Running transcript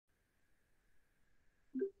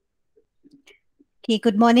Okay,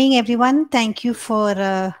 good morning, everyone. Thank you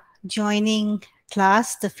for joining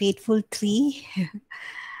class, the Faithful Three.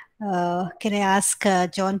 Can I ask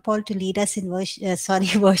John Paul to lead us in worship?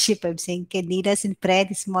 Worship. I'm saying, can lead us in prayer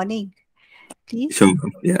this morning, please. Sure.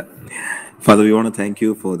 Yeah. Father, we want to thank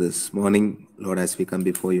you for this morning, Lord, as we come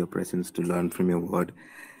before your presence to learn from your word.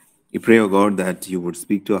 We pray, O God, that you would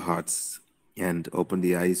speak to our hearts and open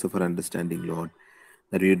the eyes of our understanding, Lord,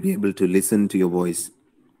 that we would be able to listen to your voice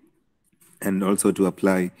and also to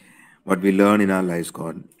apply what we learn in our lives,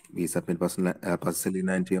 God. We submit Pastor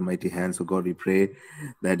Selena into your mighty hands, O God. We pray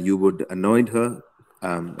that you would anoint her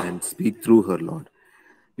and speak through her, Lord.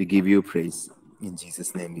 We give you praise. In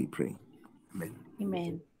Jesus' name we pray. Amen.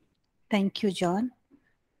 Amen. Thank you, John.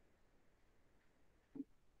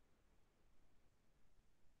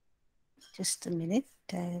 Just a minute.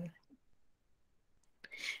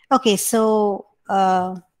 Okay, so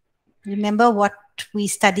remember what we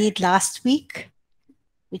studied last week?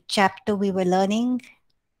 Which chapter we were learning?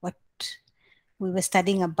 What we were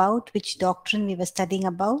studying about? Which doctrine we were studying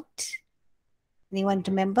about? Anyone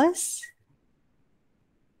remembers?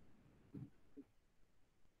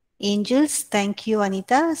 Angels. Thank you,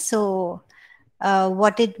 Anita. So,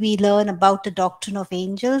 what did we learn about the doctrine of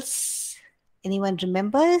angels? Anyone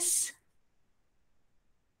remembers?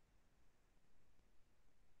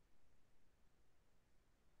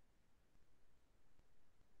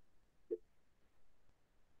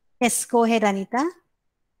 Yes, go ahead, Anita.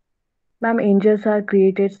 Ma'am, angels are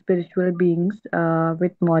created spiritual beings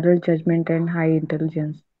with moral judgment and high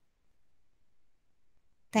intelligence.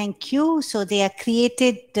 Thank you. So, they are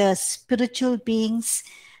created spiritual beings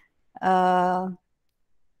and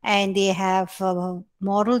they have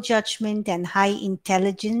moral judgment and high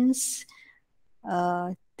intelligence.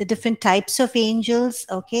 The different types of angels.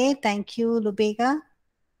 Okay, thank you, Lubega.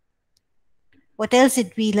 What else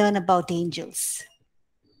did we learn about angels?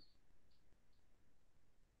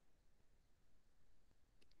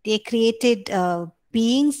 They created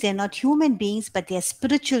beings. They're not human beings, but they're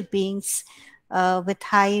spiritual beings with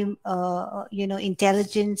high,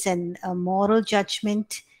 intelligence and moral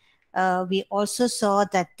judgment. We also saw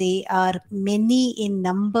that they are many in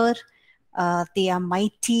number. They are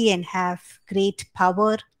mighty and have great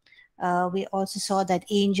power. We also saw that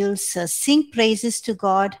angels sing praises to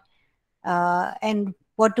God. And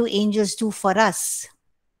what do angels do for us?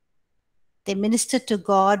 They minister to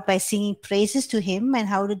God by singing praises to Him. And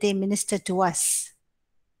how do they minister to us?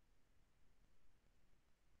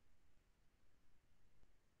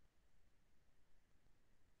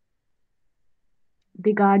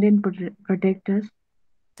 They guard and protect us.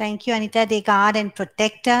 Thank you, Anita. They guard and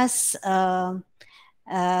protect us. Anytime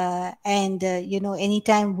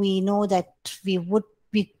we know that we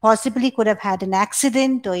possibly could have had an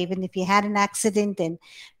accident, or even if we had an accident and,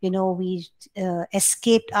 we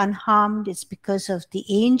escaped unharmed, it's because of the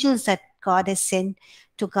angels that God has sent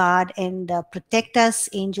to guard and protect us.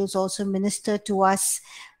 Angels also minister to us,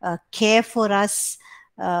 care for us.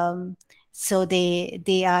 So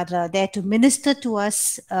they are there to minister to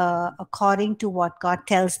us according to what God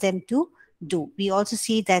tells them to do. We also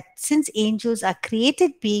see that since angels are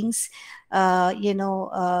created beings,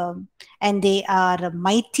 and they are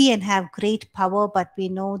mighty and have great power, but we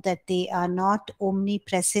know that they are not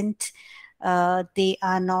omnipresent. They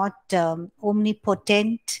are not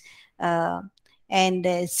omnipotent. And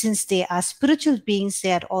since they are spiritual beings,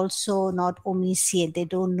 they are also not omniscient. They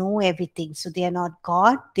don't know everything. So they are not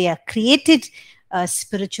God. They are created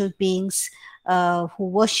spiritual beings who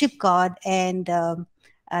worship God and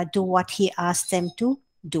do what He asked them to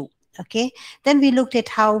do. Okay. Then we looked at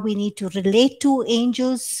how we need to relate to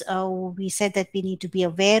angels. We said that we need to be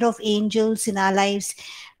aware of angels in our lives.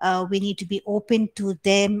 We need to be open to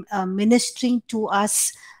them ministering to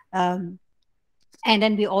us. And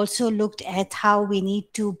then we also looked at how we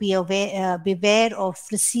need to beware of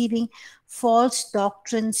receiving false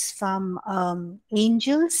doctrines from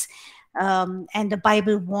angels. And the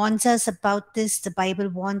Bible warns us about this. The Bible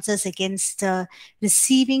warns us against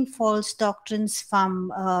receiving false doctrines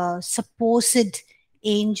from supposed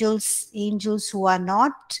angels who are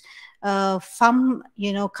not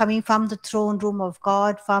coming from the throne room of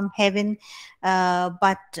God, from heaven,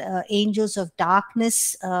 but angels of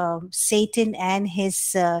darkness, Satan and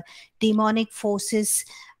his demonic forces.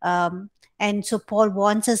 And so Paul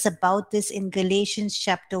warns us about this in Galatians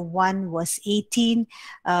chapter 1, verse 18,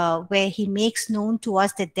 where he makes known to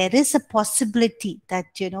us that there is a possibility that,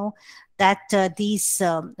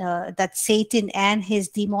 that Satan and his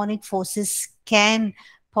demonic forces can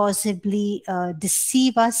possibly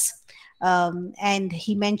deceive us. And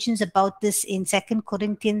he mentions about this in 2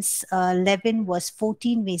 Corinthians 11 verse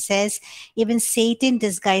 14, where he says, even Satan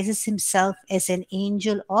disguises himself as an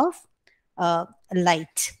angel of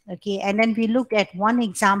light. Okay, and then we look at one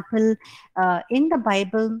example in the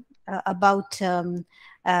Bible about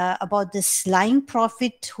this lying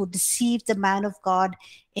prophet who deceived the man of God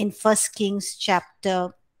in 1 Kings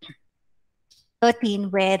chapter 13,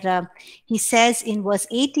 where he says in verse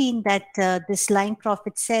 18 that this lying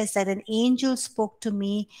prophet says that an angel spoke to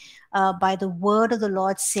me by the word of the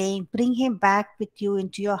Lord, saying, bring him back with you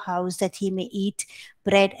into your house that he may eat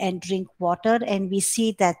bread and drink water. And we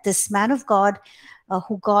see that this man of God,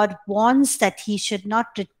 who God warns that he should not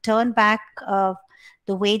return back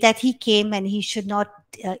the way that he came, and he should not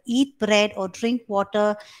eat bread or drink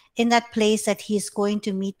water in that place that he is going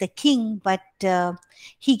to meet the king. But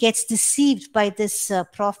he gets deceived by this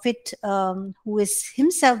prophet, who is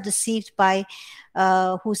himself deceived by,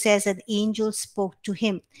 who says an angel spoke to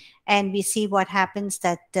him. And we see what happens,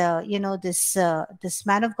 that this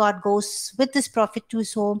man of God goes with this prophet to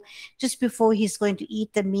his home. Just before he's going to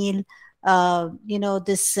eat the meal,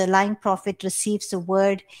 this lying prophet receives the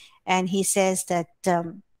word, and he says that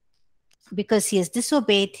because he has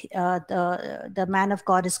disobeyed, the man of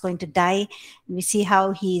God is going to die. We see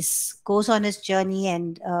how he goes on his journey,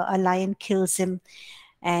 and a lion kills him,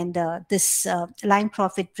 and this lying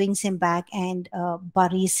prophet brings him back and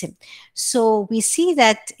buries him. So we see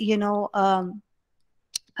that there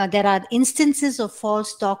are instances of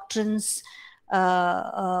false doctrines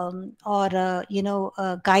or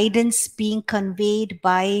guidance being conveyed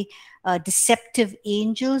by deceptive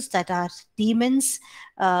angels that are demons.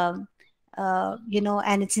 And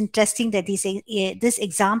it's interesting that this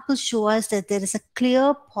example shows us that there is a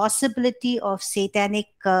clear possibility of satanic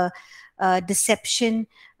deception,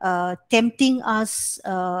 tempting us,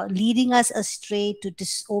 leading us astray to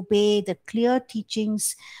disobey the clear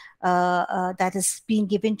teachings that is being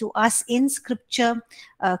given to us in Scripture,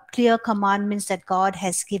 clear commandments that God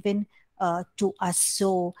has given to us.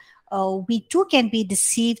 So we too can be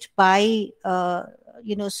deceived by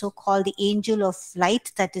so-called the angel of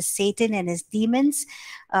light, that is Satan and his demons.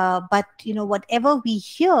 But whatever we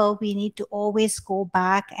hear, we need to always go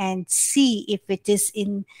back and see if it is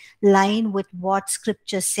in line with what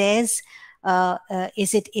Scripture says.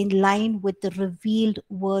 Is it in line with the revealed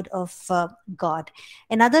word of God?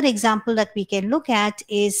 Another example that we can look at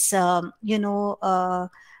is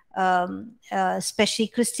especially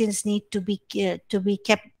Christians need to be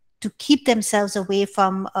kept to keep themselves away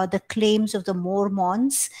from the claims of the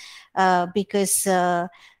Mormons, because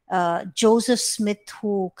Joseph Smith,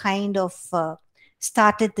 who kind of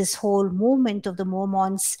started this whole movement of the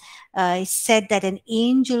Mormons, said that an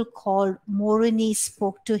angel called Moroni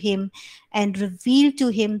spoke to him and revealed to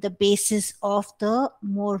him the basis of the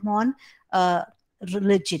Mormon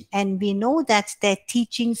religion. And we know that their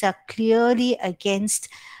teachings are clearly against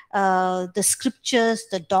the scriptures,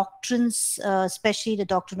 the doctrines, especially the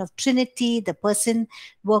doctrine of Trinity, the person,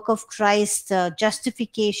 work of Christ,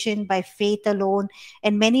 justification by faith alone,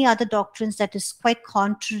 and many other doctrines that is quite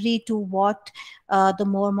contrary to what the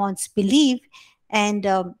Mormons believe. And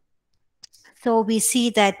so we see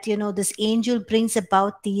that this angel brings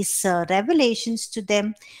about these revelations to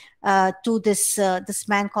them, to this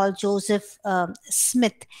man called Joseph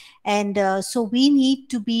Smith. And so we need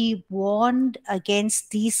to be warned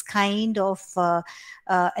against these kind of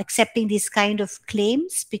accepting these kind of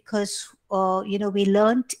claims, because we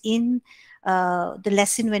learned in the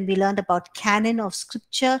lesson when we learned about canon of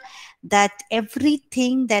Scripture that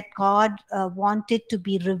everything that God wanted to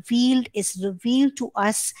be revealed is revealed to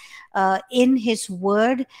us in His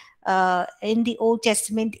Word, in the Old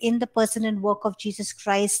Testament, in the person and work of Jesus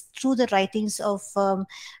Christ, through the writings of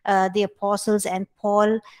the apostles and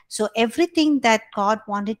Paul. So everything that God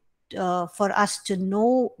wanted for us to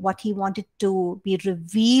know, what He wanted to be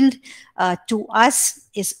revealed to us,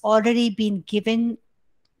 is already been given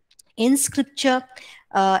in Scripture.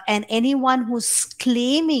 And anyone who's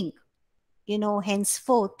claiming,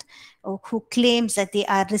 henceforth, who claims that they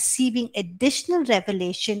are receiving additional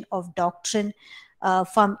revelation of doctrine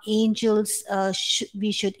from angels,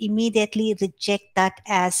 we should immediately reject that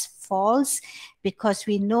as false, because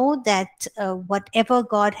we know that whatever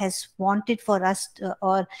God has wanted for us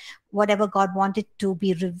or whatever God wanted to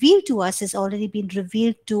be revealed to us has already been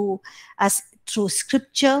revealed to us through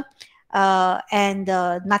Scripture, and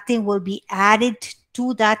nothing will be added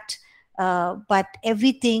to that, but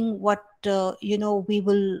everything what we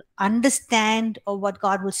will understand, or what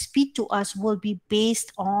God will speak to us, will be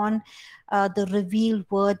based on the revealed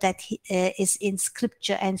word that is in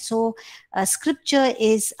Scripture. And so Scripture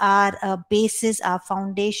is our basis, our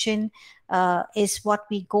foundation, is what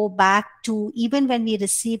we go back to. Even when we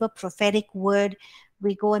receive a prophetic word,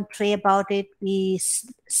 we go and pray about it. We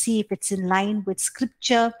see if it's in line with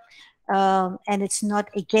Scripture, and it's not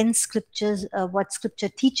against Scriptures, what Scripture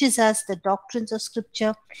teaches us, the doctrines of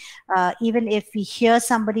Scripture. Even if we hear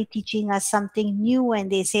somebody teaching us something new and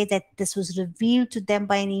they say that this was revealed to them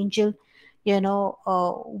by an angel,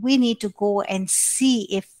 we need to go and see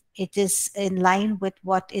if it is in line with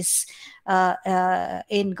what is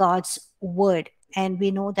in God's word. And we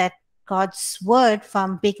know that God's word,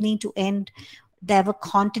 from beginning to end, never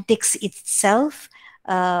contradicts itself.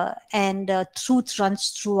 And truth runs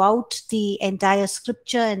throughout the entire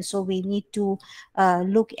Scripture. And so we need to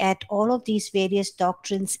look at all of these various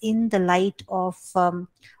doctrines in the light of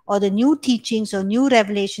or the new teachings or new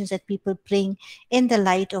revelations that people bring, in the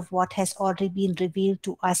light of what has already been revealed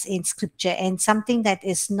to us in Scripture. And something that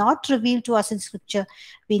is not revealed to us in Scripture,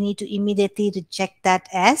 we need to immediately reject that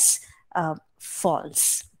as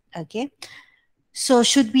false. Okay. So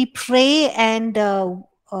should we pray and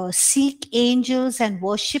seek angels and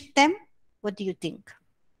worship them? What do you think?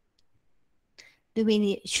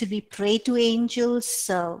 Should we pray to angels?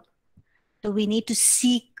 Do we need to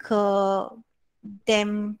seek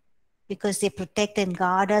them because they protect and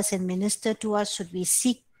guard us and minister to us? Should we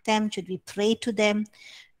seek them? Should we pray to them?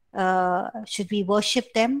 Should we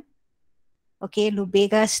worship them? Okay,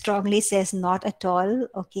 Lubega strongly says not at all.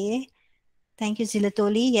 Okay, thank you,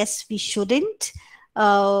 Zilatoli. Yes, we shouldn't.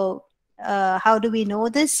 How do we know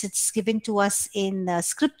this? It's given to us in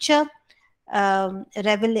Scripture.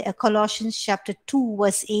 Colossians chapter 2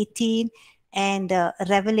 verse 18 and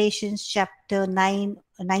Revelations chapter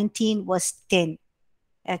 19 verse 10.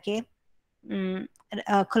 Okay.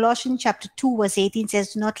 Colossians chapter 2 verse 18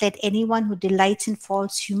 says, "Do not let anyone who delights in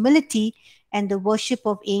false humility and the worship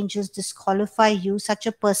of angels disqualify you. Such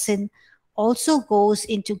a person also goes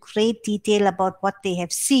into great detail about what they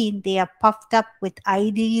have seen. They are puffed up with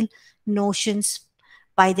ideal notions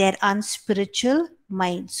by their unspiritual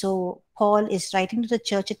mind." So Paul is writing to the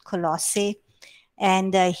church at Colossae,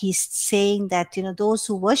 and he's saying that those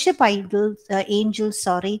who worship angels,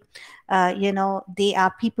 they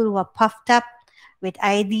are people who are puffed up with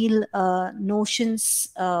ideal notions.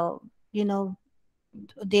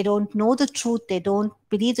 They don't know the truth, they don't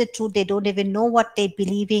believe the truth, they don't even know what they're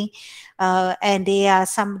believing, and they are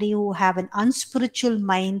somebody who have an unspiritual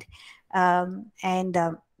mind, and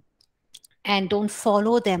don't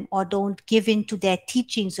follow them or don't give in to their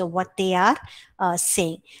teachings or what they are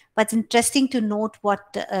saying. But interesting to note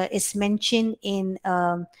what is mentioned in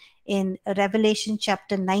Revelation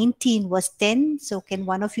chapter 19 verse 10. So can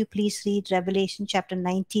one of you please read Revelation chapter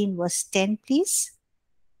 19 verse 10, please?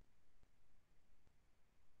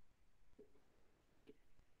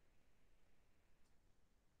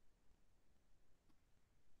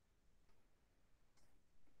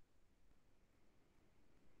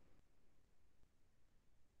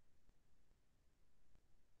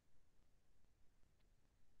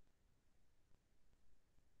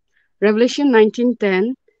 Revelation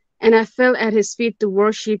 19:10, and I fell at his feet to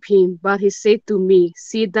worship him, but he said to me,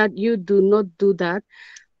 "See that you do not do that.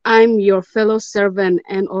 I'm your fellow servant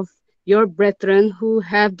and of your brethren who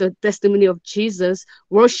have the testimony of Jesus.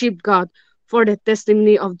 Worship God, for the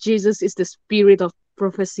testimony of Jesus is the spirit of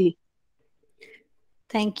prophecy."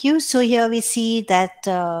 Thank you. So here we see that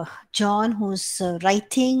John, who's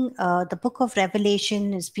writing the book of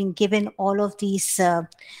Revelation, has been given all of these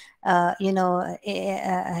in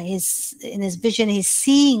his vision, he's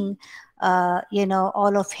seeing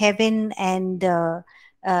all of heaven, and the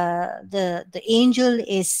angel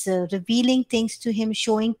is revealing things to him,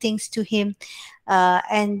 showing things to him,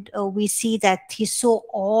 and we see that he's so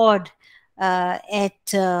awed at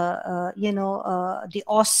the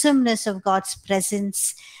awesomeness of God's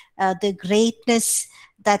presence, the greatness,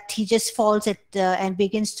 that he just falls at and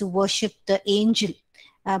begins to worship the angel.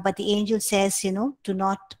 But the angel says, do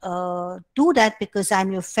not do that, because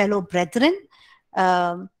I'm your fellow brethren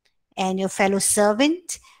and your fellow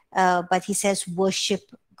servant. But he says,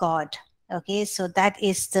 worship God. Okay, so that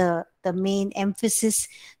is the main emphasis,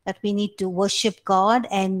 that we need to worship God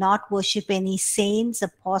and not worship any saints,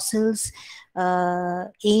 apostles,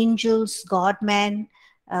 angels, God man,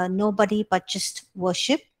 nobody, but just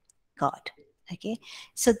worship God. Okay,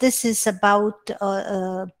 so this is about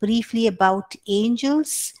briefly about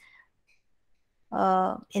angels.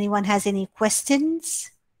 Anyone has any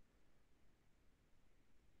questions?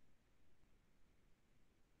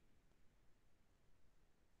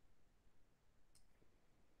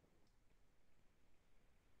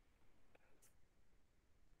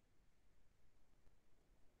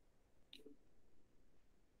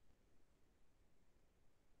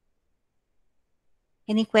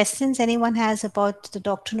 Any questions anyone has about the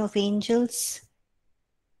doctrine of angels?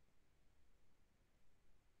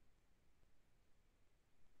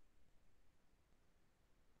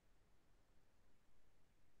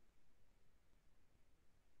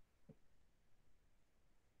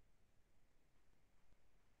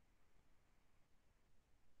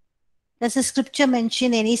 Does the scripture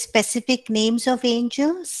mention any specific names of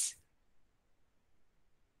angels?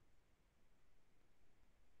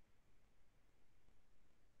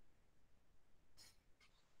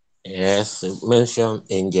 Yes, it mentioned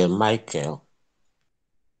Angel Michael.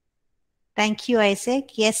 Thank you,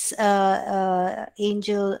 Isaac. Yes,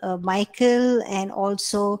 Angel Michael, and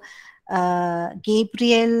also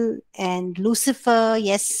Gabriel and Lucifer.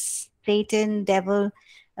 Yes, Satan, devil.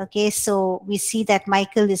 Okay, so we see that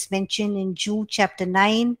Michael is mentioned in Jude chapter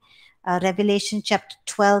 9, Revelation chapter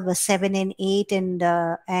 12, verse 7 and 8,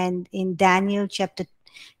 and in Daniel chapter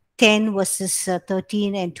 10, verses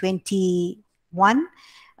 13 and 21.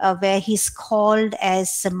 Where he's called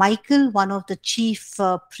as Michael, one of the chief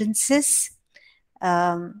princes,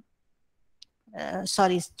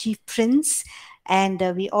 chief prince. And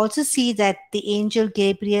we also see that the angel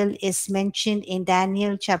Gabriel is mentioned in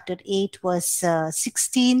Daniel chapter 8, verse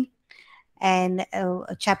 16, and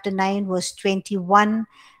chapter 9, verse 21.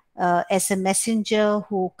 As a messenger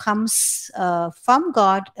who comes from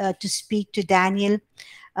God to speak to Daniel.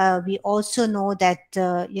 We also know that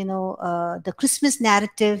the Christmas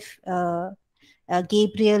narrative,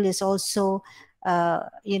 Gabriel is also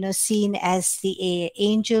seen as the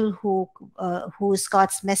angel who is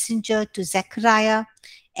God's messenger to Zechariah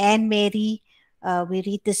and Mary. We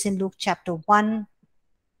read this in Luke chapter 1.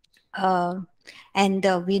 And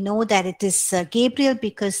we know that it is Gabriel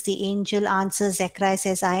because the angel answers Zechariah,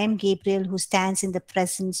 says, I am Gabriel who stands in the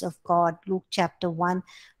presence of God. Luke chapter 1,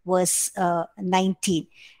 verse 19.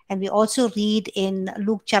 And we also read in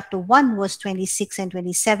Luke chapter 1, verse 26 and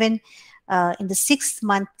 27, in the 6th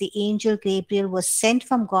month, the angel Gabriel was sent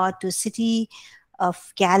from God to a city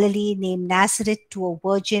of Galilee named Nazareth to a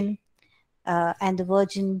virgin, and the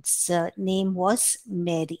virgin's name was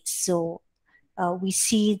Mary. So we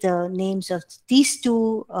see the names of these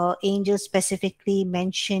two angels specifically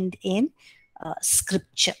mentioned in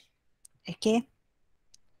scripture. Okay.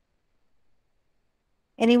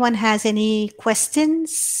 Anyone has any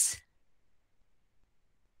questions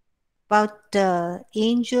about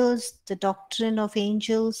angels, the doctrine of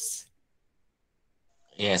angels?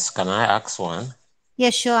 Yes, can I ask one?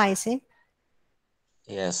 Yes, sure, Isaac.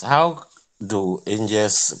 Yes, how do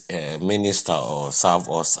angels minister or serve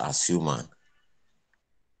us as human?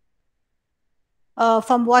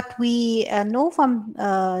 From what we know from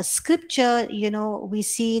scripture, we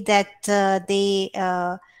see that they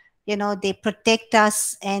protect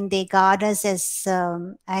us and they guard us, as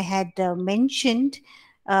I had mentioned.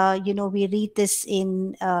 We read this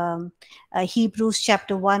in Hebrews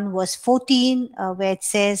chapter 1, verse 14, where it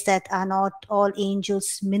says that are not all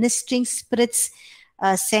angels ministering spirits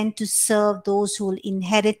sent to serve those who will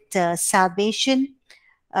inherit salvation.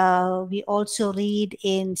 We also read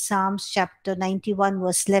in Psalms chapter 91,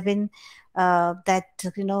 verse 11, that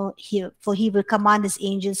he will command his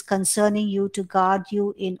angels concerning you to guard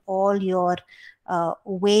you in all your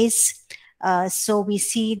ways. So we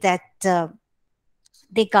see that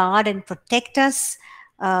they guard and protect us.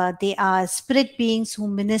 They are spirit beings who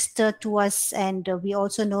minister to us, and we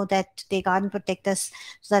also know that they guard and protect us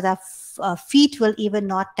so that our feet will even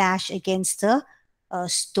not dash against a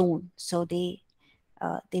stone. So they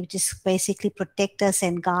just basically protect us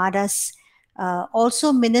and guard us.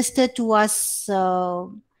 Also minister to us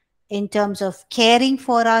in terms of caring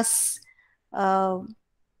for us.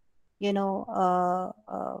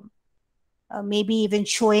 Maybe even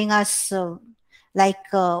showing us,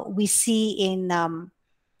 like we see in the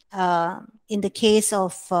case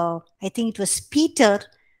of, I think it was Peter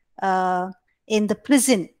in the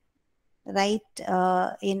prison, right?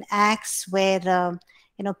 In Acts, where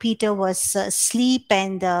Peter was asleep,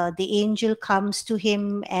 and the angel comes to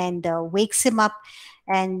him and wakes him up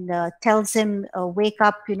and tells him, wake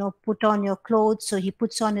up, put on your clothes. So he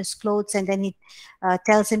puts on his clothes, and then he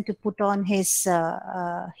tells him to put on his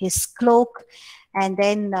cloak, and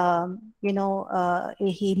then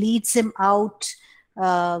he leads him out,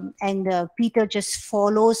 and Peter just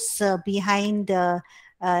follows behind the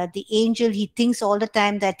angel. He thinks all the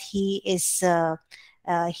time that he's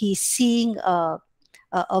seeing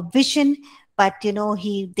a vision, but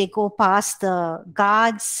they go past the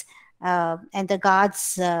guards, and the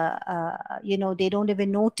guards they don't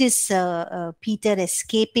even notice Peter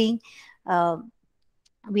escaping.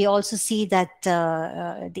 we also see that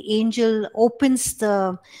the angel opens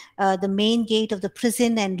the main gate of the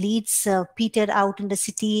prison and leads Peter out in the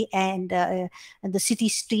city and the city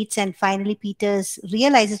streets. And finally, Peter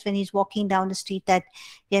realizes when he's walking down the street that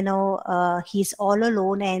he's all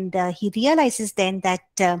alone, and he realizes then that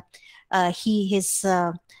he is.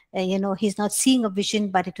 He's not seeing a vision,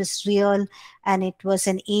 but it was real, and it was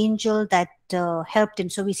an angel that helped him.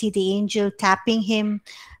 So we see the angel tapping him,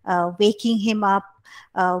 waking him up.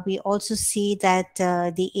 We also see that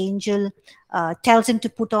the angel tells him to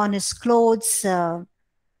put on his clothes, uh,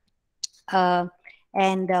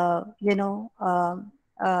 and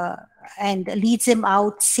and leads him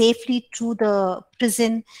out safely through the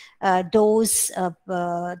prison doors,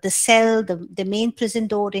 the cell, the main prison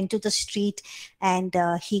door into the street, and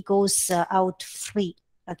he goes out free.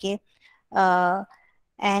 Okay. Uh,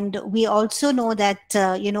 and we also know that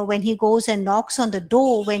when he goes and knocks on the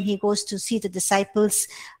door, when he goes to see the disciples,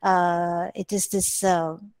 it is this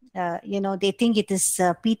they think it is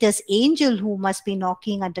Peter's angel who must be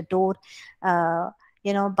knocking at the door,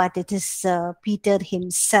 but it is Peter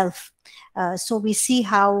himself. So we see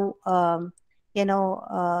how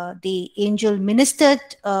the angel ministered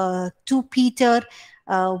to Peter.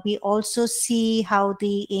 We also see how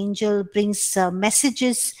the angel brings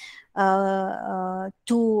messages brought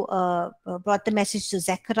the message to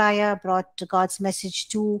Zechariah, brought God's message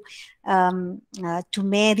to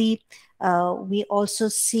Mary. We also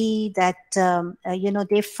see that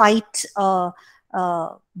they fight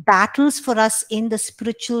battles for us in the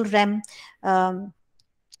spiritual realm. Um,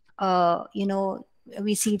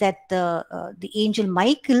 we see that the angel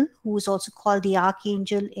Michael, who is also called the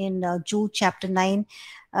archangel in Jude chapter 9,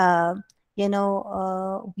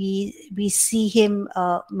 we see him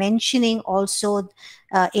mentioning also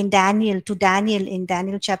in Daniel in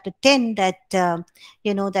Daniel chapter 10 that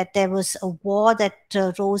that there was a war that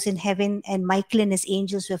rose in heaven, and Michael and his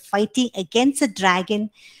angels were fighting against a dragon,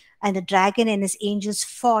 and the dragon and his angels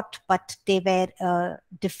fought, but they were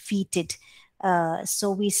defeated.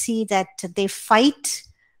 So we see that they fight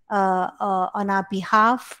on our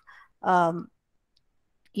behalf.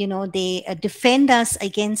 They defend us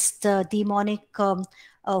against demonic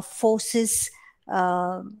forces.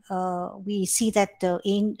 We see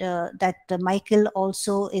that Michael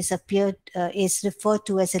also is referred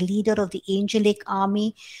to as a leader of the angelic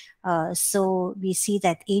army. So we see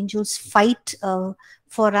that angels fight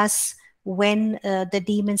for us. When the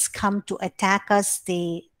demons come to attack us,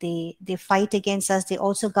 they fight against us. They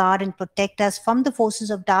also guard and protect us from the forces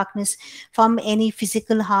of darkness, from any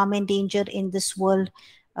physical harm and danger in this world.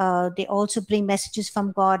 They also bring messages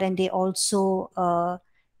from God, and they also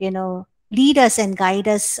lead us and guide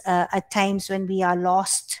us at times when we are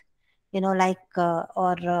lost, or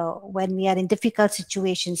when we are in difficult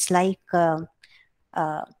situations, like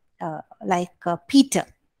Peter,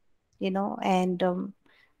 and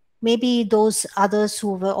maybe those others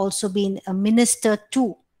who were also being ministered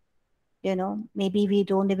to. Maybe we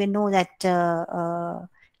don't even know that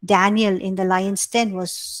Daniel in the lion's den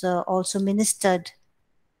was also ministered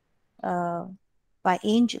by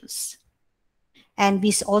angels. And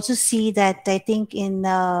we also see that, I think,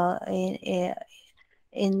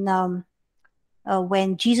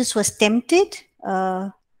 when Jesus was tempted,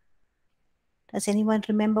 does anyone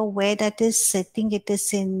remember where that is? I think it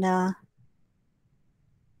is in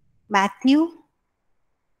Matthew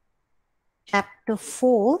chapter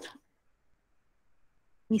 4.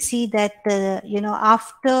 We see that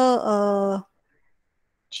after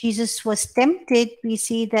Jesus was tempted, we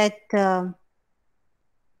see that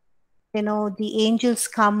the angels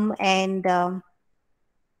come and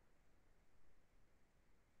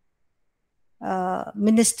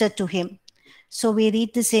minister to him. So we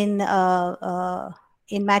read this in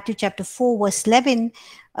Matthew chapter 4, verse 11.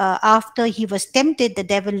 After he was tempted, the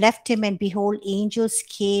devil left him, and behold, angels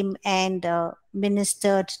came and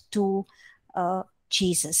ministered to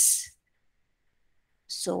Jesus.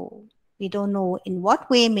 So we don't know in what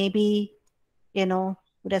way. Maybe would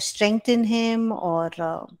have strengthened him, or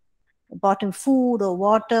bought him food or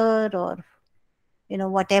water, or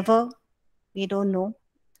whatever. We don't know.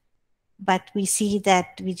 But we see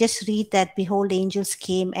that, we just read that, behold, angels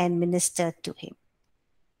came and ministered to him.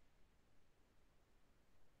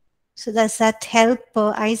 So does that help,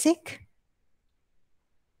 Isaac?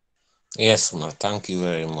 Yes, ma. Thank you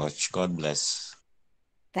very much. God bless.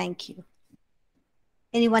 Thank you.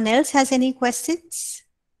 Anyone else has any questions?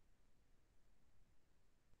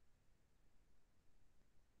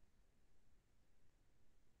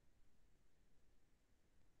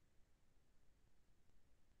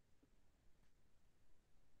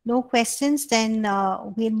 No questions, then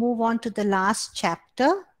we'll move on to the last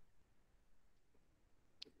chapter.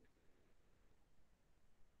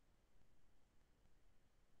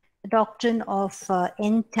 The doctrine of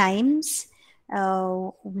end times.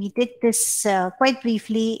 We did this quite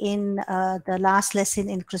briefly in the last lesson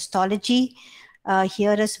in Christology.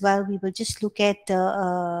 Here as well, we will just look at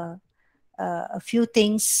a few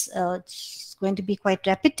things. It's going to be quite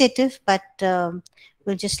repetitive, but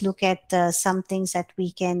we'll just look at some things that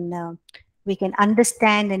we can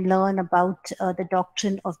understand and learn about the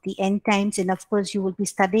doctrine of the end times. And of course, you will be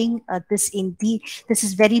studying this in this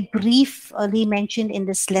is very briefly mentioned in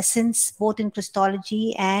this lessons, both in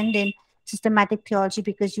Christology and in systematic theology,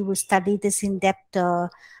 because you will study this in depth, I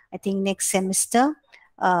think, next semester.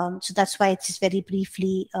 So that's why it is very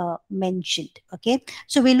briefly mentioned. Okay,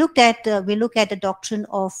 so we look at the doctrine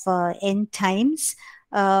of end times.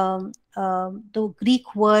 The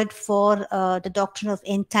Greek word for the doctrine of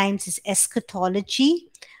end times is eschatology,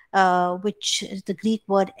 which is the Greek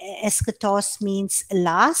word eschatos, means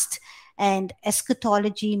last, and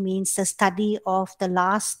eschatology means the study of the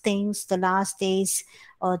last things, the last days,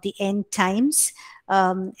 or the end times.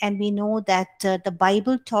 And we know that the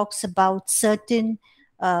Bible talks about certain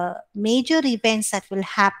major events that will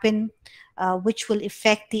happen, which will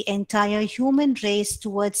affect the entire human race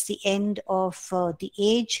towards the end of the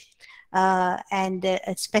age. And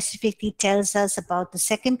it specifically tells us about the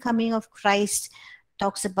second coming of Christ,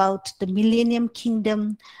 talks about the millennium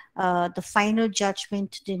kingdom, the final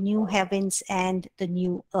judgment, the new heavens and the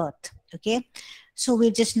new earth. Okay, so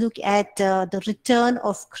we'll just look at the return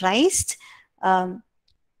of Christ.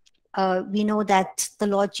 We know that the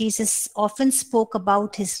Lord Jesus often spoke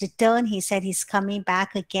about his return. He said he's coming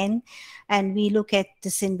back again. And we look at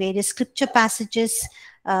this in various scripture passages.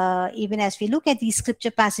 Even as we look at these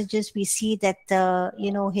scripture passages, we see that,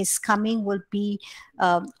 his coming will be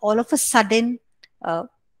all of a sudden.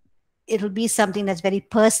 It'll be something that's very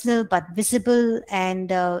personal but visible,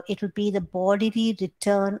 and it will be the bodily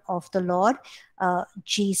return of the Lord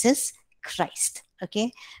Jesus Christ.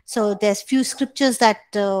 Okay, so there's few scriptures that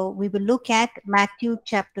we will look at. Matthew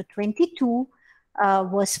chapter 22,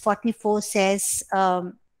 verse 44 says,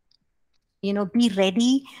 be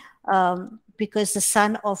ready, because the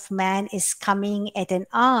Son of Man is coming at an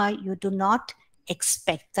hour you do not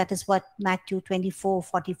expect. That is what Matthew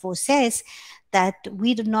 24:44 says, that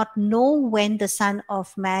we do not know when the Son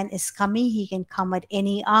of Man is coming. He can come at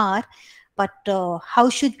any hour. But how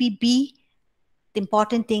should we be? The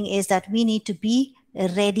important thing is that we need to be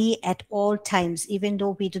ready at all times, even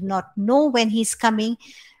though we do not know when he's coming.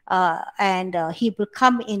 And he will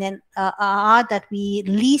come in an hour that we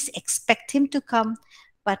least expect him to come,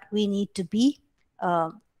 but we need to be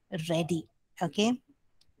ready. Okay.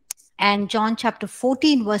 And John chapter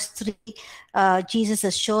 14 verse 3, Jesus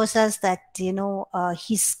assures us that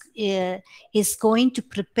he's going to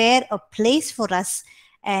prepare a place for us.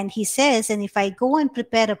 And he says, and if I go and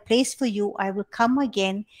prepare a place for you, I will come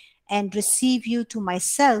again and receive you to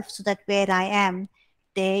myself, so that where I am,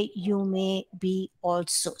 there you may be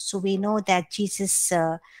also. So we know that Jesus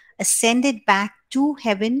ascended back to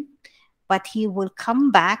heaven, but he will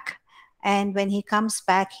come back. And when he comes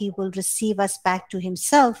back, he will receive us back to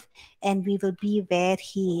himself, and we will be where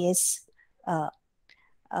he is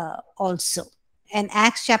also. And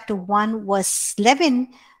Acts chapter 1 verse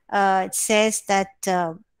 11, it says that,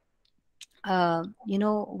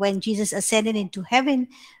 when Jesus ascended into heaven,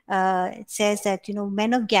 it says that,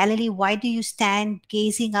 men of Galilee, why do you stand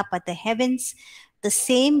gazing up at the heavens? The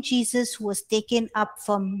same Jesus who was taken up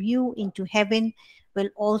from you into heaven will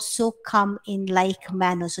also come in like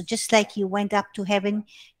manner. So just like he went up to heaven,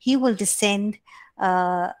 he will descend.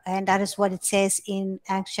 And that is what it says in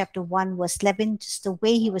Acts chapter 1 verse 11. Just the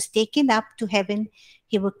way he was taken up to heaven,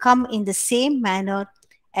 he will come in the same manner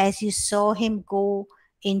as you saw him go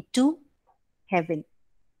into heaven.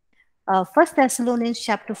 1 Thessalonians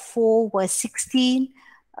chapter 4 verse 16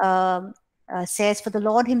 says, for the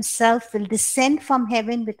Lord himself will descend from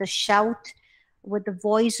heaven with a shout, with the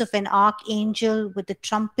voice of an archangel, with the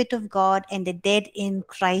trumpet of God, and the dead in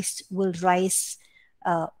Christ will rise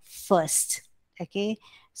first. Okay,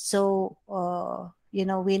 so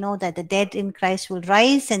we know that the dead in Christ will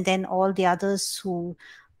rise, and then all the others who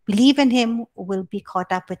believe in him will be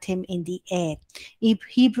caught up with him in the air.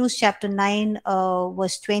 Hebrews chapter 9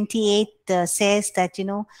 verse 28 says that,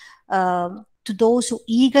 to those who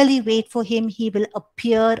eagerly wait for him, he will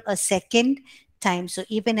appear a second time. So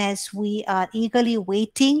even as we are eagerly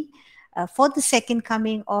waiting for the second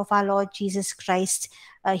coming of our Lord Jesus Christ,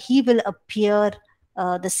 he will appear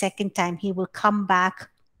the second time. He will come back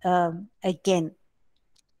again.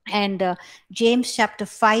 And James chapter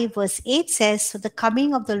 5 verse 8 says, so the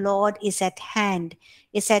coming of the Lord is at hand.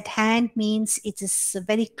 Is at hand means it is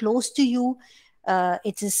very close to you.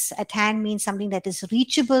 It is at hand means something that is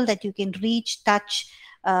reachable, that you can reach, touch,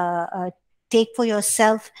 take for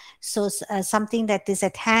yourself. So something that is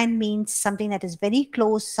at hand means something that is very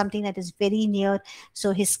close, something that is very near.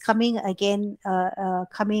 So his coming again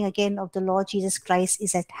of the Lord Jesus Christ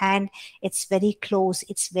is at hand. It's very close.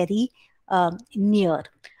 It's very near.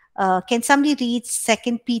 Can somebody read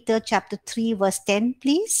 2 Peter chapter 3 verse 10,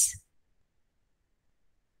 please?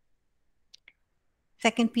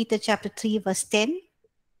 2 Peter chapter 3 verse 10.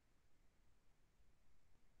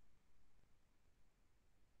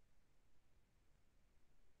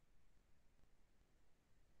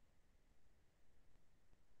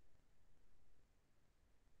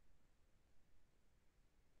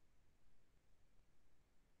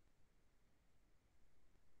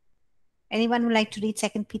 Anyone would like to read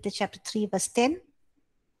 2 Peter chapter 3 verse 10?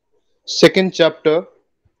 Second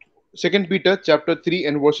Peter chapter 3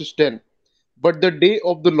 and verses 10. But the day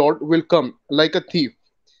of the Lord will come like a thief.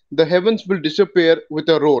 The heavens will disappear with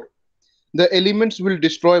a roar. The elements will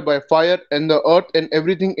destroy by fire, and the earth and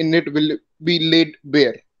everything in it will be laid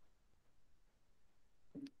bare.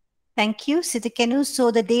 Thank you, Sitikenu.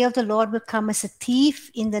 So the day of the Lord will come as a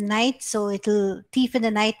thief in the night. So thief in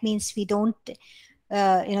the night means we don't,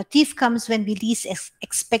 thief comes when we least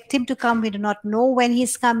expect him to come. We do not know when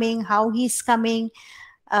he's coming, how he's coming.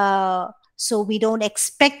 So we don't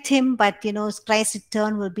expect him, but Christ's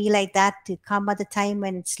return will be like that, to come at the time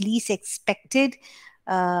when it's least expected.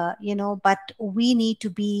 But we need to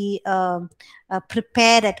be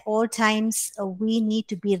prepared at all times. We need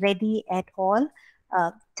to be ready at all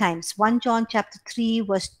times. 1 John chapter 3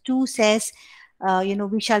 verse 2 says,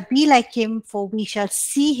 we shall be like him, for we shall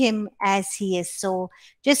see him as he is. So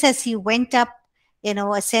just as he went up,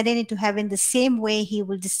 ascended into heaven, the same way he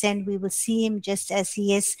will descend. We will see him just as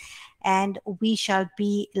he is, and we shall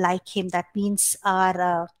be like him. That means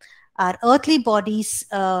our earthly bodies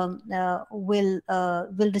will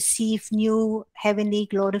receive new heavenly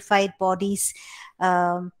glorified bodies.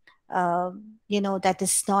 That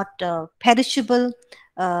is not perishable.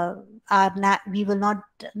 We will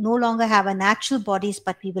no longer have our natural bodies,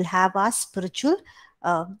 but we will have our spiritual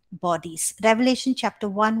bodies. Revelation chapter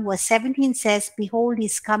 1 verse 17 says, behold, he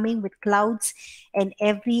is coming with clouds, and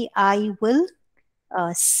every eye will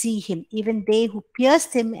see him, even they who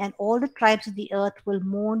pierced him, and all the tribes of the earth will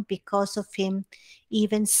mourn because of him.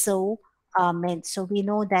 Even so, amen. So we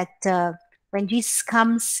know that when Jesus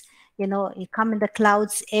comes, he come in the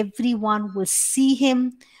clouds, everyone will see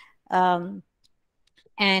him.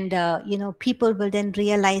 And people will then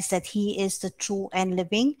realize that he is the true and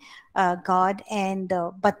living God. And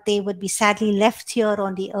but they would be sadly left here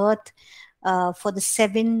on the earth for the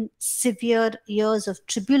 7 severe years of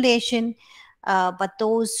tribulation. But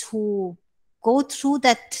those who go through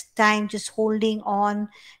that time just holding on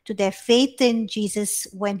to their faith in Jesus,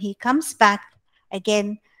 when he comes back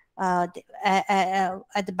again at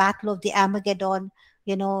the battle of the Armageddon,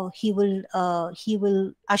 he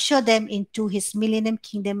will usher them into his millennium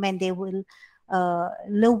kingdom, and they will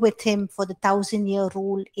live with him for the 1,000-year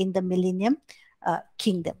rule in the millennium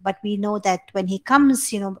kingdom. But we know that when he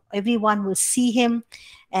comes, everyone will see him,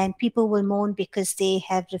 and people will mourn because they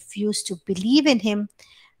have refused to believe in him.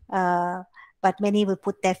 But many will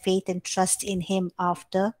put their faith and trust in him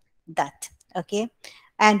after that. Okay.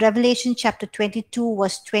 And Revelation chapter 22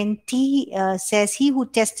 verse 20 says, he who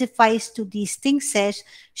testifies to these things says,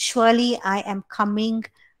 surely I am coming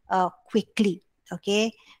quickly.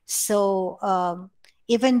 Okay. So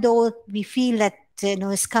even though we feel that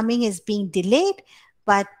his coming is being delayed,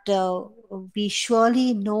 but we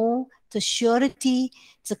surely know the surety,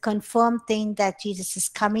 it's a confirmed thing that Jesus is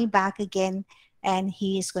coming back again, and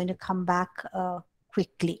he is going to come back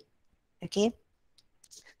quickly. Okay.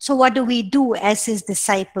 So what do we do as his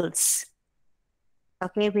disciples?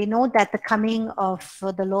 Okay, we know that the coming of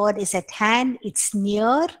the Lord is at hand, it's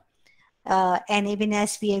near. And even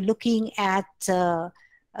as we are looking at the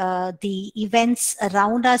events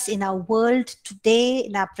around us in our world today,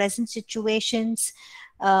 in our present situations,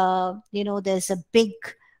 there's a big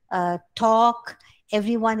talk.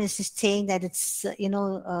 Everyone is just saying that it's,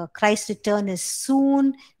 Christ's return is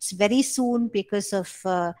soon. It's very soon because of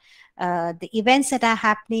the events that are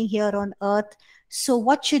happening here on earth. So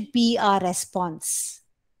what should be our response?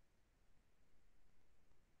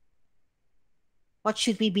 What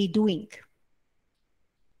should we be doing?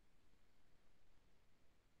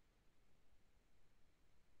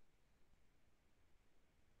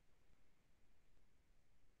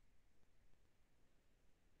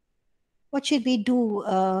 What should we do?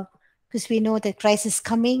 Because we know that Christ is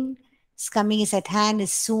coming. His coming is at hand,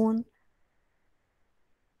 is soon.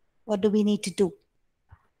 What do we need to do?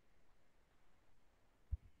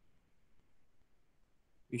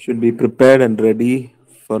 We should be prepared and ready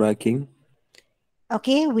for our King.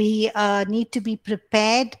 Okay, we need to be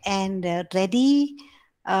prepared and ready.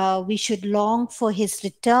 We should long for his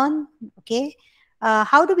return. Okay,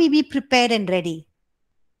 how do we be prepared and ready?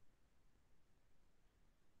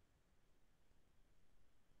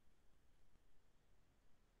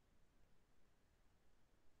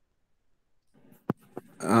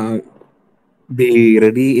 Be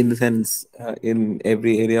ready in the sense in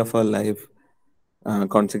every area of our life,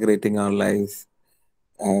 consecrating our lives,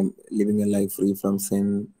 living a life free from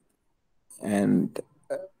sin and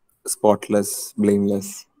spotless,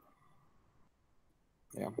 blameless.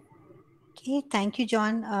 Yeah. Okay, thank you,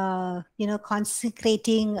 John.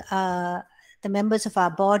 Consecrating the members of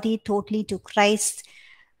our body totally to Christ,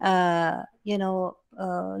 living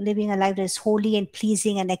a life that is holy and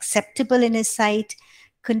pleasing and acceptable in His sight.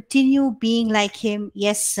 Continue being like Him.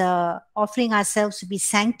 Yes, offering ourselves to be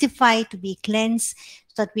sanctified, to be cleansed,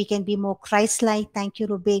 so that we can be more Christ-like. Thank you,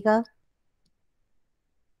 Rubega.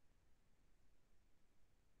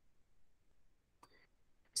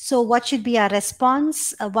 So, what should be our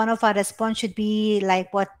response? One of our response should be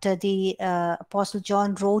like what the Apostle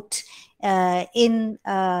John wrote in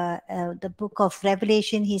the book of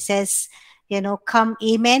Revelation. He says, come,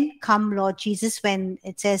 amen, come, Lord Jesus. When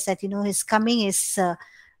it says that, his coming is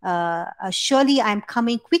surely I'm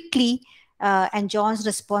coming quickly. And John's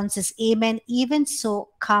response is, amen, even so,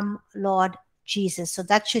 come, Lord Jesus. So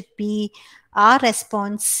that should be our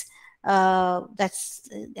response. That's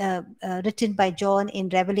written by John in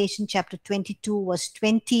Revelation chapter 22 verse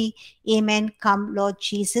 20. Amen, come Lord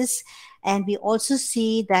Jesus. And we also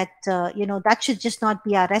see that that should just not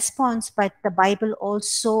be our response, but the Bible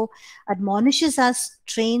also admonishes us,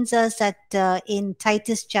 trains us that in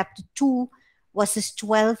Titus chapter 2 verses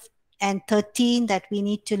 12 and 13 that we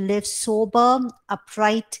need to live sober,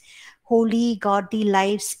 upright, holy, godly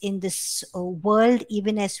lives in this world,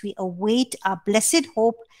 even as we await our blessed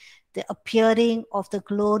hope, the appearing of the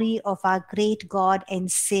glory of our great God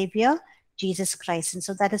and Savior, Jesus Christ. And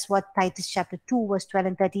so that is what Titus chapter 2, verse 12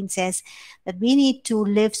 and 13 says, that we need to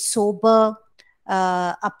live sober,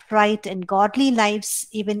 upright, and godly lives,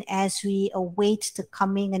 even as we await the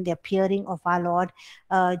coming and the appearing of our Lord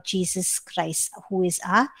Jesus Christ, who is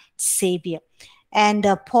our Savior. And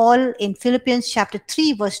Paul in Philippians chapter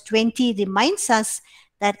 3, verse 20 reminds us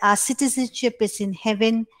that our citizenship is in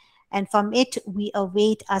heaven, and from it we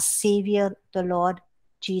await our Savior, the Lord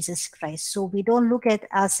Jesus Christ. So we don't look at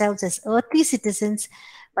ourselves as earthly citizens,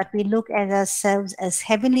 but we look at ourselves as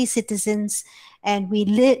heavenly citizens, and we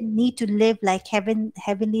need to live like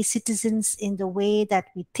heavenly citizens in the way that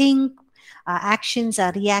we think, our actions,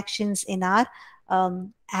 our reactions, in our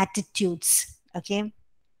attitudes. Okay.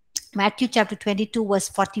 Matthew chapter 22 verse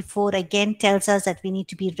 44 again tells us that we need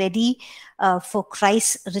to be ready for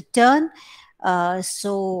Christ's return.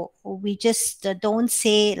 So we just don't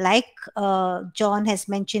say, like John has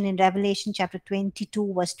mentioned in Revelation chapter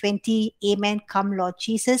 22 verse 20, amen, come Lord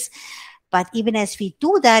Jesus. But even as we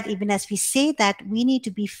do that, even as we say that, we need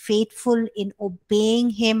to be faithful in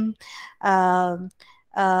obeying Him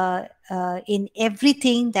in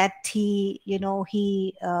everything that in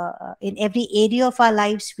every area of our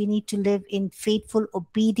lives. We need to live in faithful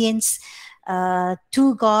obedience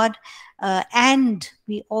to God. And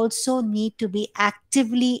we also need to be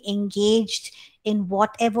actively engaged in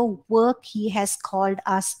whatever work He has called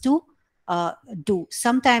us to do.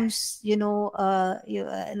 Sometimes, look,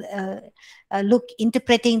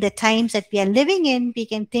 interpreting the times that we are living in, we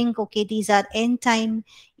can think, okay, these are end time,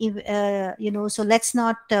 so let's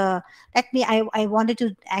not, I wanted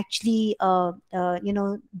to actually,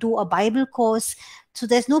 do a Bible course. So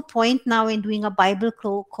there's no point now in doing a Bible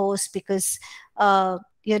course because, or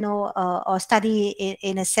study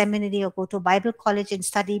in a seminary or go to a Bible college and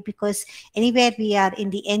study, because anywhere we are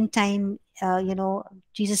in the end time,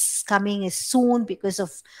 Jesus' coming is soon, because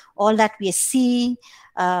of all that we are seeing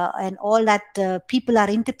and all that people are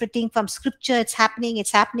interpreting from Scripture. It's happening, it's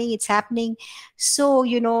happening, it's happening. So,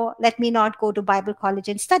 let me not go to Bible college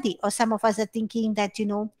and study. Or some of us are thinking that,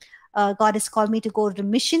 God has called me to go to the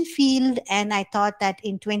mission field, and I thought that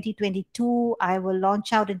in 2022 I will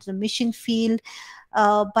launch out into the mission field.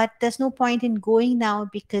 But there's no point in going now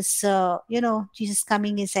because, Jesus'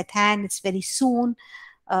 coming is at hand. It's very soon.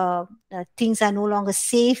 Things are no longer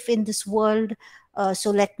safe in this world.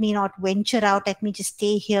 So let me not venture out. Let me just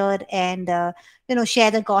stay here and,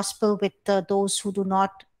 share the gospel with those who do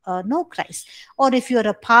not know Christ. Or if you're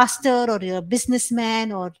a pastor or you're a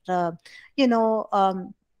businessman, or you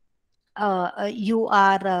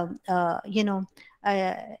are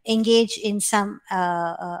engaged in some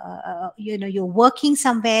you're working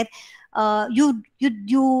somewhere,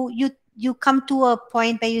 you come to a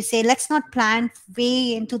point where you say, let's not plan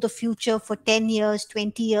way into the future for 10 years,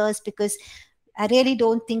 20 years, because I really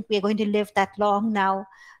don't think we're going to live that long now.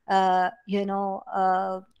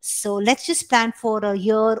 So let's just plan for a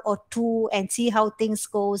year or two and see how things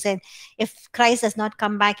goes. And if Christ does not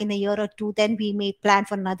come back in a year or two, then we may plan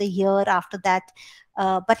for another year after that.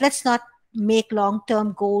 But let's not make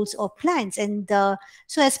long-term goals or plans. And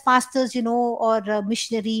so as pastors, or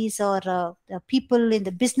missionaries, or people in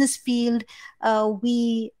the business field,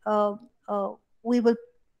 we will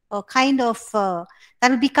that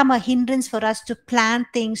will become a hindrance for us to plan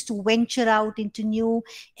things, to venture out into new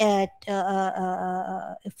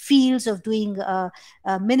fields of doing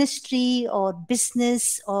ministry or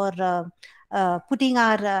business, or putting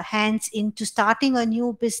our hands into starting a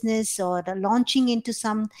new business, or launching into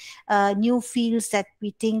some new fields that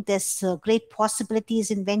we think there's great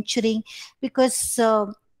possibilities in venturing, because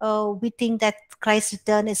we think that Christ's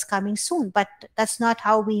return is coming soon. But that's not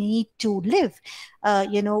how we need to live.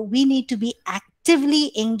 We need to be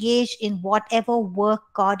actively engaged in whatever work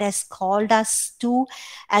God has called us to,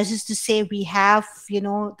 as is to say, we have,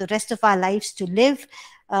 the rest of our lives to live.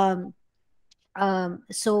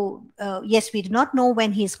 Yes, we do not know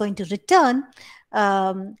when he is going to return,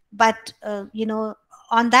 but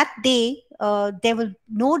on that day, there will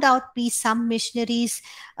no doubt be some missionaries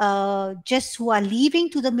just who are leaving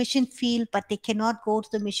to the mission field, but they cannot go to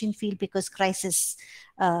the mission field because Christ has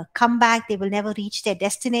come back. They will never reach their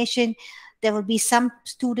destination. There will be some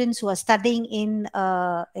students who are studying in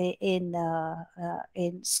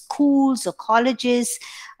schools or colleges,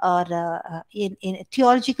 or in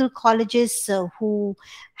theological colleges, who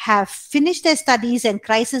have finished their studies and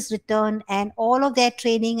Christ has returned, and all of their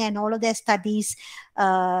training and all of their studies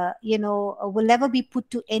will never be put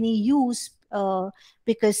to any use,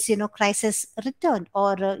 because Christ has returned.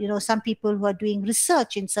 Or some people who are doing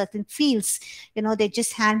research in certain fields, they're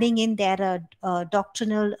just handing in their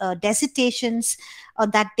doctrinal dissertations on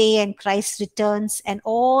that day, and Christ returns, and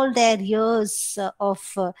all their years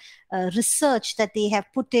of research that they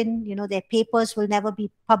have put in, their papers will never be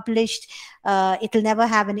published. It will never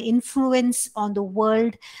have an influence on the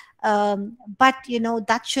world. But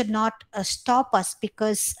that should not stop us,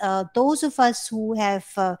 because those of us who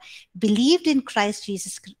have believed in Christ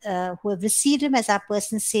Jesus, who have received him as our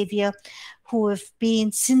personal savior, who have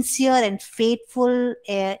been sincere and faithful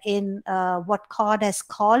in what God has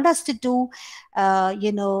called us to do,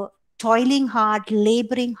 toiling hard,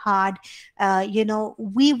 laboring hard,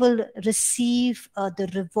 we will receive the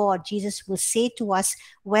reward. Jesus will say to us,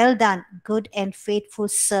 well done, good and faithful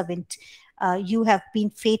servant. You have been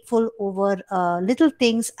faithful over little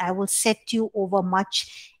things. I will set you over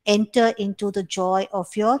much. Enter into the joy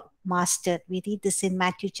of your master. We read this in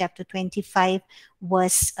Matthew chapter 25,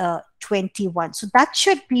 verse 21. So that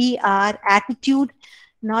should be our attitude,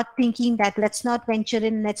 not thinking that let's not venture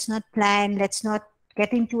in, let's not plan, let's not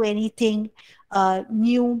get into anything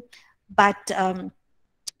new, but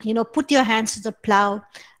put your hands to the plow,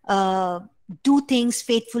 do things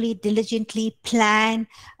faithfully, diligently, plan,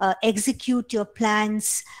 execute your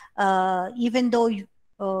plans, even though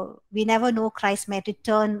we never know, Christ might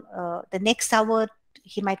return the next hour.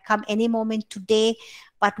 He might come any moment today,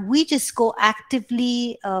 but we just go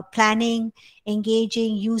actively planning,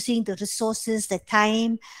 engaging, using the resources, the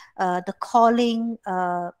time, the calling,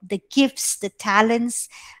 the gifts, the talents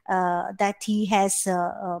that he has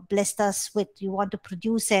blessed us with. You want to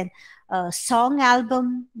produce an song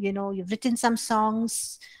album, you've written some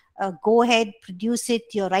songs, go ahead, produce it.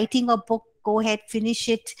 You're writing a book, go ahead, finish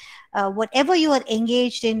it. Whatever you are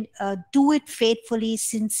engaged in, do it faithfully,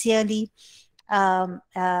 sincerely.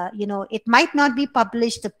 It might not be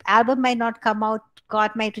published, the album might not come out,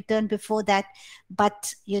 God might return before that,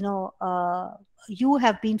 but you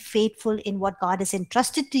have been faithful in what God has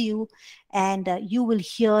entrusted to you, and you will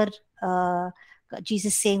hear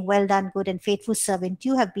Jesus saying, well done, good and faithful servant.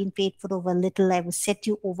 You have been faithful over little, I will set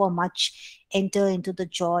you over much. Enter into the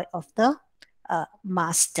joy of the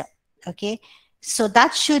master. Okay, so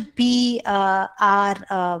that should be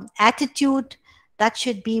our attitude. That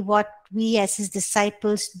should be what we as his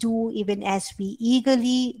disciples do, even as we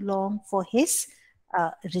eagerly long for his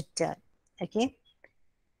return. Okay.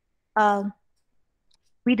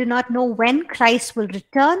 We do not know when Christ will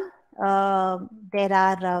return. There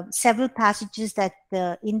are several passages that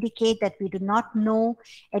indicate that we do not know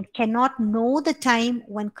and cannot know the time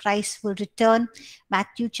when Christ will return.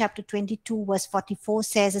 Matthew chapter 22 verse 44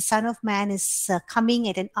 says, the Son of Man is coming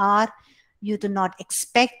at an hour you do not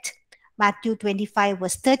expect. Matthew 25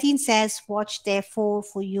 verse 13 says, watch therefore,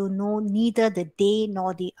 for you know neither the day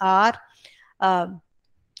nor the hour.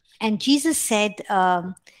 And Jesus said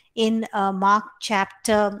in Mark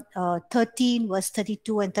chapter 13, verse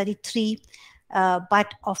 32 and 33,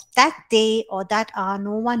 but of that day or that hour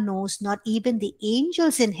no one knows, not even the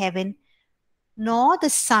angels in heaven, nor the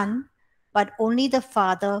Son, but only the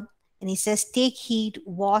Father. And he says, take heed,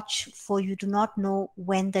 watch, for you do not know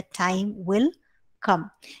when the time will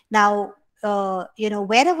come. Now,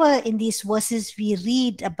 wherever in these verses we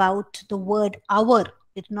read about the word hour,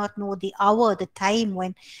 we do not know the hour, the time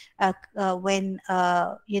when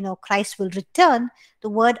Christ will return. The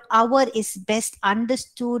word hour is best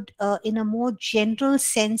understood in a more general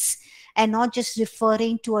sense, and not just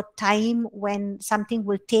referring to a time when something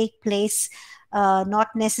will take place,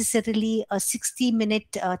 not necessarily a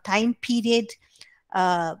 60-minute time period,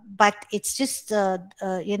 but it's just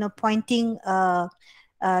pointing.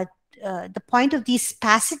 The point of these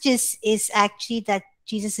passages is actually that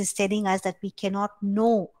Jesus is telling us that we cannot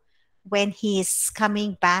know when he is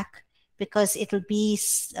coming back, because it will be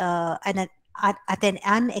at an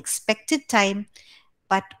unexpected time,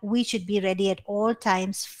 but we should be ready at all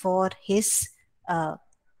times for his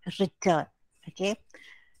return. Okay.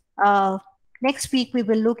 Next week, we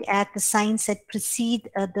will look at the signs that precede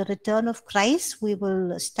the return of Christ. We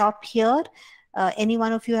will stop here. Any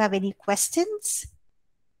one of you have any questions?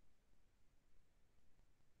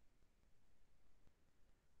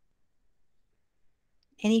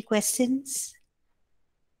 Any questions?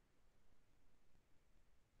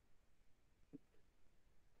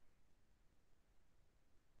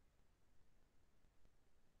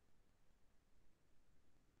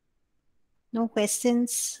 No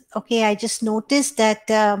questions? Okay, I just noticed that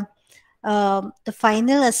the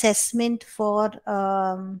final assessment for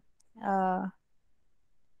I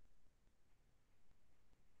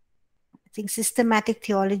think systematic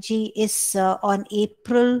theology is on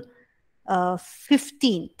April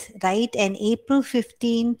 15th, right? And April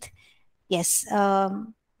 15th, yes,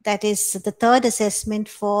 that is the third assessment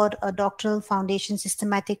for a doctrinal foundation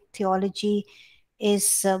systematic theology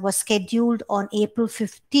was scheduled on April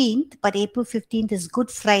 15th, but April 15th is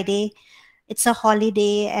Good Friday. It's a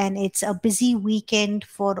holiday and it's a busy weekend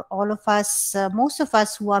for all of us, most of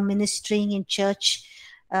us who are ministering in church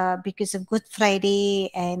because of Good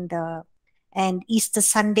Friday and Easter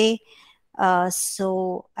Sunday.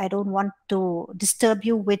 So I don't want to disturb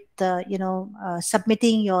you with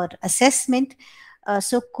submitting your assessment.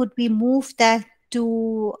 So could we move that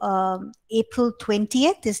to April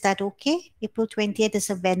 20th? Is that okay? April 20th is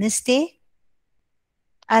a Wednesday.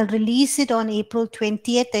 I'll release it on April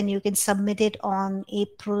 20th and you can submit it on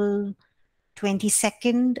April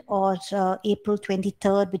 22nd or April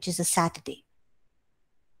 23rd, which is a Saturday.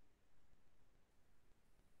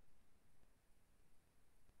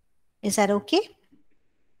 Is that okay?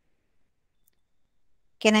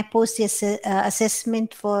 Can I post the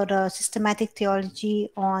assessment for systematic theology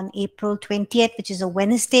on April 20th, which is a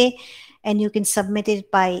Wednesday, and you can submit it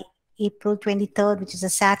by April 23rd, which is a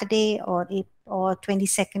Saturday, or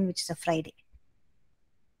 22nd, which is a Friday?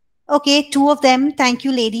 Okay, two of them. Thank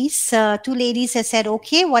you, ladies. Two ladies have said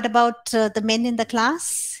okay. What about the men in the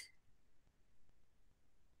class?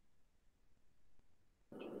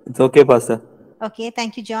 It's okay, Pastor. Okay,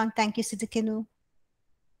 thank you, John. Thank you, Sidikenu.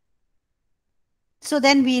 So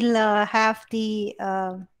then we'll have the,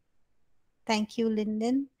 thank you,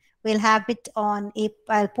 Lyndon. We'll have it on,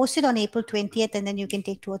 I'll post it on April 20th, and then you can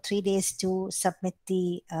take 2 or 3 days to submit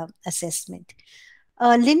the assessment.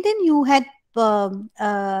 Lyndon, you had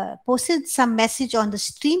posted some message on the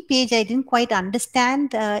stream page. I didn't quite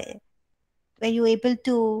understand. Were you able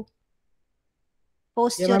to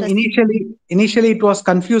post your... Initially, it was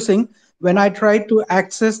confusing. When I tried to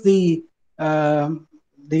access the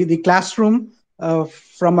classroom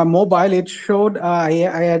from a mobile, it showed I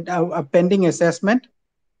had a pending assessment.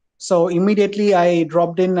 So immediately I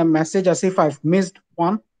dropped in a message as if I've missed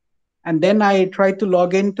one. And then I tried to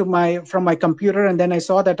log in from my computer, and then I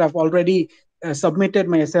saw that I've already submitted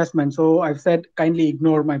my assessment. So I've said, kindly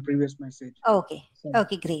ignore my previous message. Okay. So.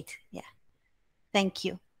 Okay, great. Yeah. Thank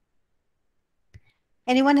you.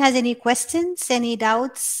 Anyone has any questions, any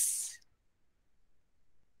doubts?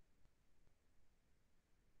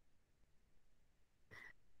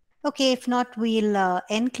 Okay, if not, we'll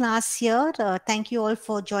end class here. Thank you all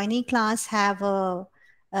for joining class. Have a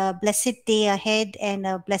a blessed day ahead and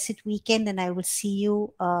a blessed weekend, and I will see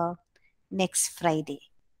you next Friday.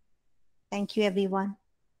 Thank you, everyone.